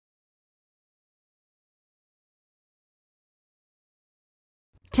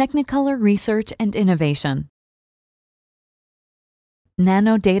Technicolor Research and Innovation.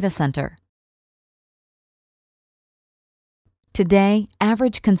 Nano Data Center. Today,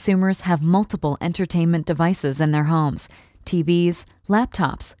 average consumers have multiple entertainment devices in their homes: TVs,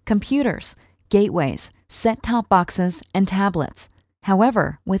 laptops, computers, gateways, set-top boxes, and tablets.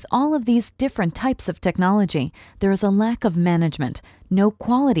 However, with all of these different types of technology, there is a lack of management, no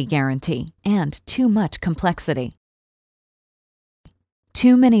quality guarantee, and too much complexity.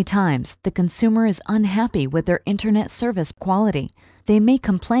 Too many times, the consumer is unhappy with their internet service quality. They may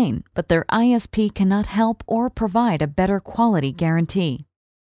complain, but their ISP cannot help or provide a better quality guarantee.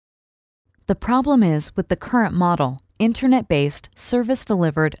 The problem is, with the current model, internet-based,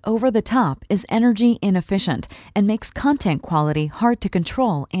 service-delivered over-the-top is energy inefficient and makes content quality hard to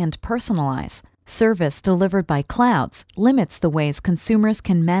control and personalize. Service delivered by clouds limits the ways consumers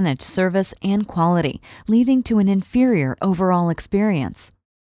can manage service and quality, leading to an inferior overall experience.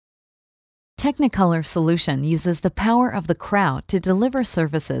 Technicolor solution uses the power of the crowd to deliver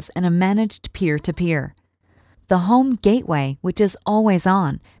services in a managed peer-to-peer. The home gateway, which is always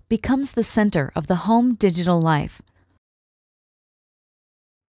on, becomes the center of the home digital life.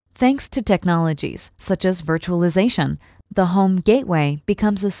 Thanks to technologies such as virtualization, the home gateway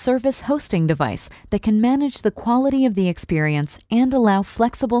becomes a service hosting device that can manage the quality of the experience and allow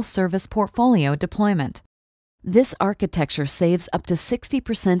flexible service portfolio deployment. This architecture saves up to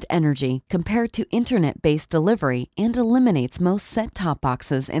 60% energy compared to internet-based delivery and eliminates most set-top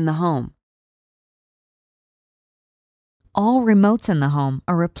boxes in the home. All remotes in the home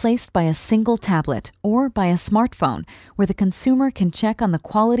are replaced by a single tablet or by a smartphone, where the consumer can check on the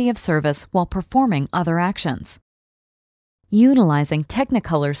quality of service while performing other actions. Utilizing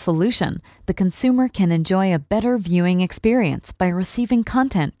Technicolor's solution, the consumer can enjoy a better viewing experience by receiving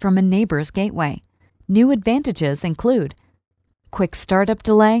content from a neighbor's gateway. New advantages include quick startup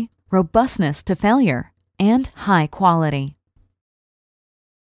delay, robustness to failure, and high quality.